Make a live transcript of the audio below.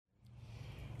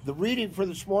The reading for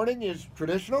this morning is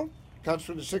traditional. It comes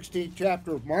from the 16th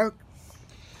chapter of Mark.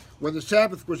 When the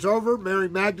Sabbath was over, Mary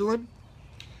Magdalene,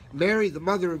 Mary the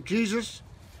mother of Jesus,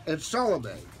 and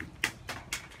Salome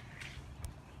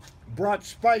brought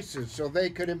spices so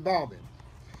they could embalm him.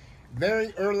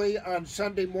 Very early on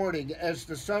Sunday morning, as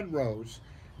the sun rose,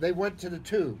 they went to the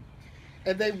tomb,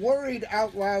 and they worried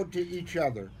out loud to each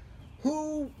other,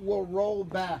 "Who will roll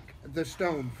back the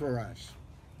stone for us?"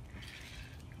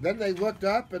 Then they looked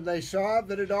up and they saw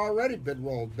that it had already been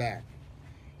rolled back.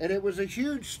 And it was a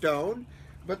huge stone,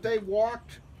 but they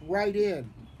walked right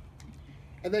in.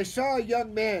 And they saw a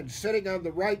young man sitting on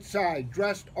the right side,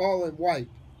 dressed all in white.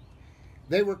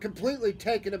 They were completely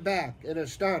taken aback and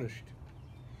astonished.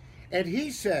 And he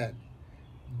said,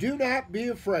 "Do not be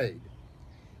afraid.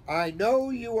 I know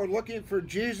you are looking for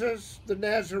Jesus the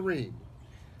Nazarene,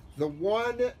 the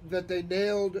one that they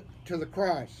nailed to the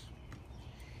cross.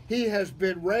 He has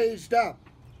been raised up.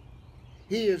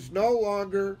 He is no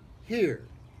longer here.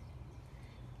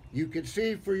 You can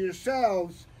see for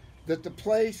yourselves that the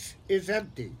place is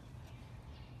empty.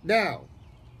 Now,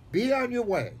 be on your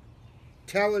way.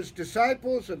 Tell his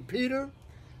disciples and Peter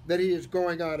that he is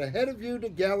going on ahead of you to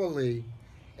Galilee,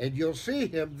 and you'll see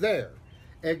him there,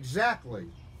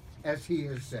 exactly as he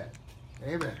has said."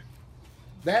 Amen.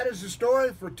 That is the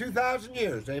story for 2,000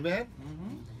 years. Amen.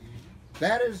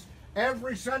 That is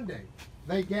every Sunday.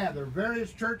 They gather.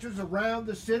 Various churches around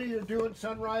the city are doing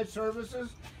sunrise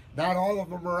services. Not all of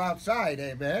them are outside,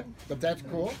 amen, but that's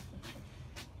cool.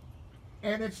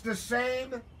 And it's the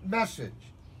same message.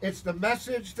 It's the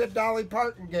message that Dolly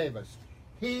Parton gave us.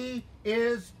 He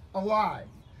is alive.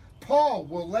 Paul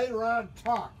will later on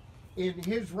talk in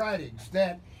his writings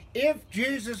that if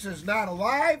Jesus is not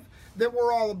alive, then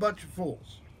we're all a bunch of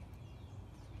fools.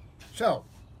 So,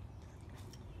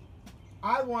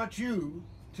 I want you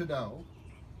to know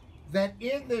that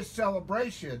in this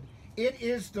celebration, it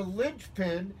is the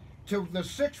linchpin to the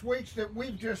 6 weeks that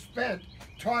we've just spent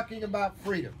talking about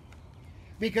freedom.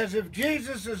 Because if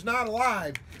Jesus is not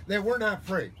alive, then we're not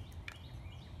free.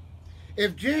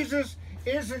 If Jesus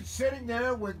isn't sitting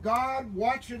there with God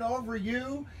watching over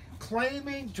you,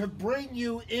 claiming to bring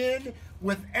you in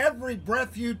with every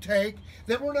breath you take,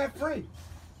 then we're not free.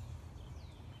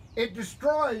 It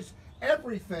destroys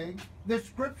everything that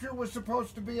Scripture was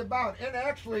supposed to be about. And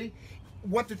actually,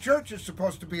 what the church is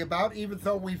supposed to be about, even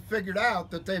though we've figured out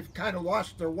that they've kind of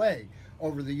lost their way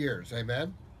over the years.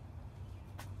 Amen?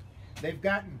 They've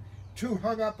gotten too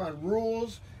hung up on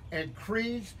rules and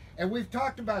creeds, and we've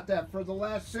talked about that for the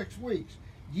last 6 weeks.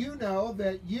 You know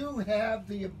that you have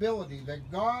the ability,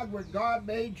 that God, when God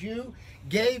made you,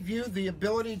 gave you the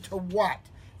ability to what?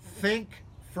 Think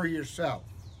for yourself.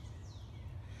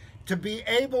 To be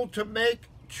able to make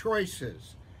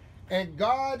choices. And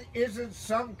God isn't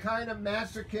some kind of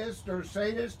masochist or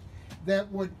sadist that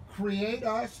would create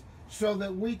us so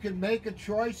that we can make a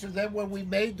choice and then when we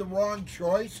made the wrong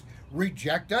choice,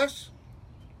 reject us.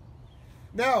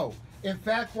 No. In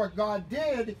fact, what God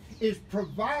did is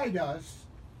provide us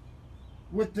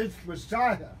with this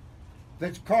Messiah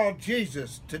that's called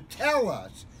Jesus to tell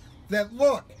us that,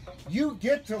 look, you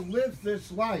get to live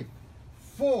this life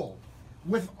full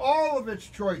with all of its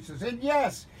choices. And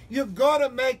yes, you're going to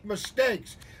make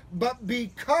mistakes, but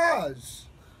because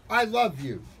I love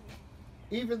you,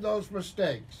 even those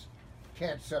mistakes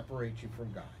can't separate you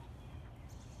from God.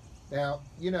 Now,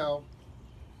 you know,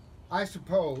 I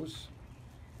suppose,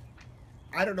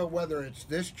 I don't know whether it's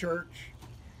this church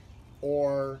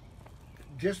or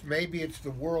just maybe it's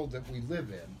the world that we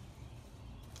live in,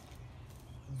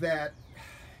 that,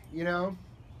 you know,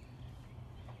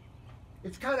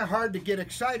 it's kind of hard to get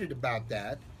excited about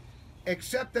that,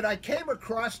 except that I came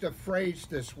across a phrase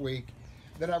this week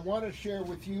that I want to share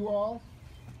with you all.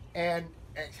 And,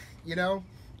 you know,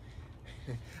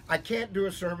 I can't do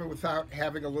a sermon without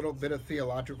having a little bit of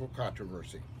theological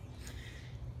controversy.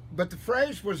 But the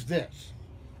phrase was this: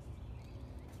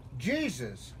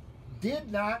 Jesus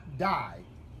did not die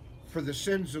for the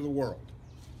sins of the world.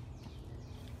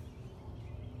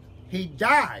 He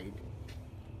died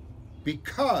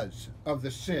because of the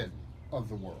sin of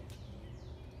the world.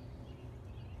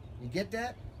 You get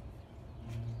that?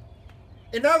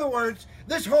 In other words,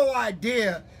 this whole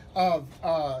idea of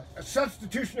a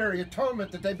substitutionary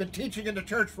atonement that they've been teaching in the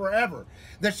church forever,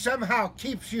 that somehow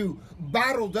keeps you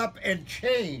bottled up and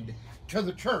chained to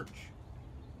the church,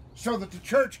 so that the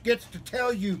church gets to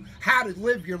tell you how to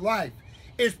live your life,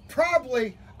 is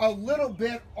probably a little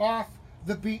bit off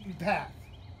the beaten path.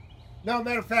 No,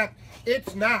 matter of fact,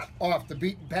 it's not off the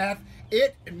beaten path.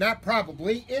 It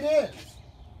is.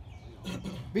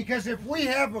 Because if we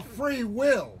have a free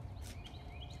will,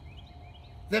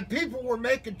 that people were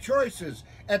making choices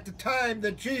at the time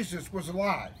that Jesus was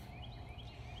alive.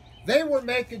 They were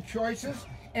making choices,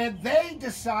 and they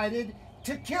decided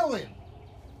to kill him.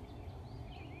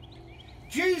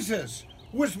 Jesus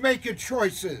was making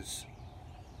choices.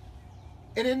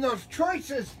 And in those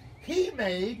choices he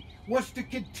made was to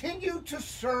continue to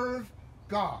serve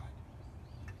God.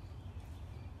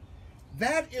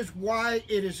 That is why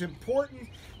it is important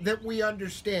that we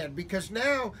understand, because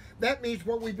now that means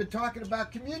what we've been talking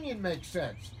about, communion, makes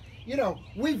sense. You know,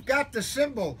 we've got the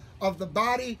symbol of the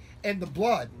body and the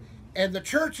blood, and the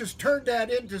church has turned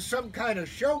that into some kind of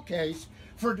showcase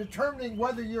for determining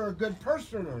whether you're a good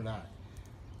person or not.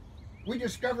 We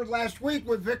discovered last week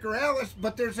with Vicar Alice,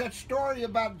 but there's that story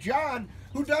about John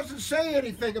who doesn't say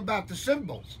anything about the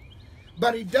symbols.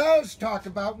 But he does talk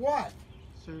about what?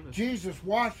 Service. Jesus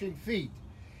washing feet.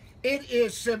 It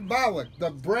is symbolic.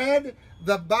 The bread,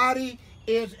 the body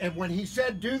is, and when he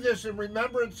said, do this in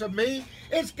remembrance of me,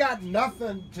 it's got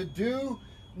nothing to do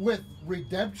with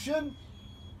redemption.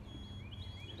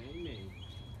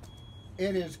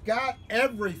 It has got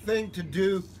everything to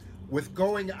do with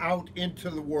going out into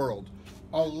the world,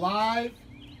 alive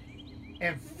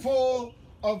and full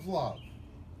of love.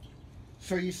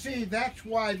 So you see, that's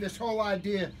why this whole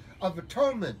idea of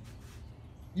atonement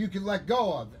you can let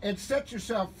go of and set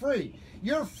yourself free.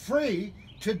 You're free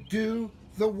to do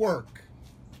the work.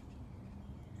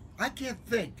 I can't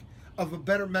think of a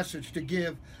better message to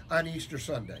give on Easter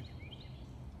Sunday.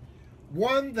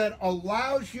 One that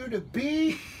allows you to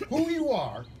be who you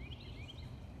are,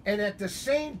 and at the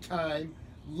same time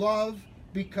love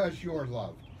because you're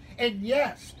loved. And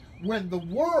yes, when the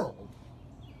world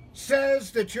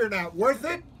says that you're not worth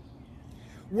it,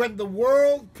 when the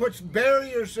world puts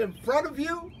barriers in front of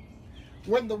you,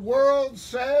 when the world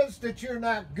says that you're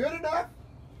not good enough,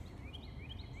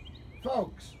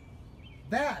 folks,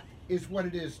 that is what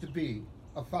it is to be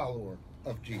a follower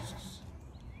of Jesus.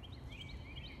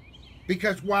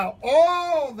 Because while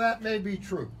all that may be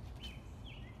true,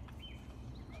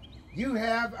 you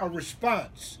have a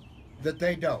response that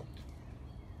they don't.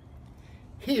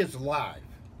 He is alive,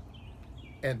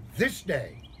 and this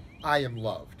day I am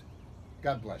loved.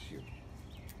 God bless you.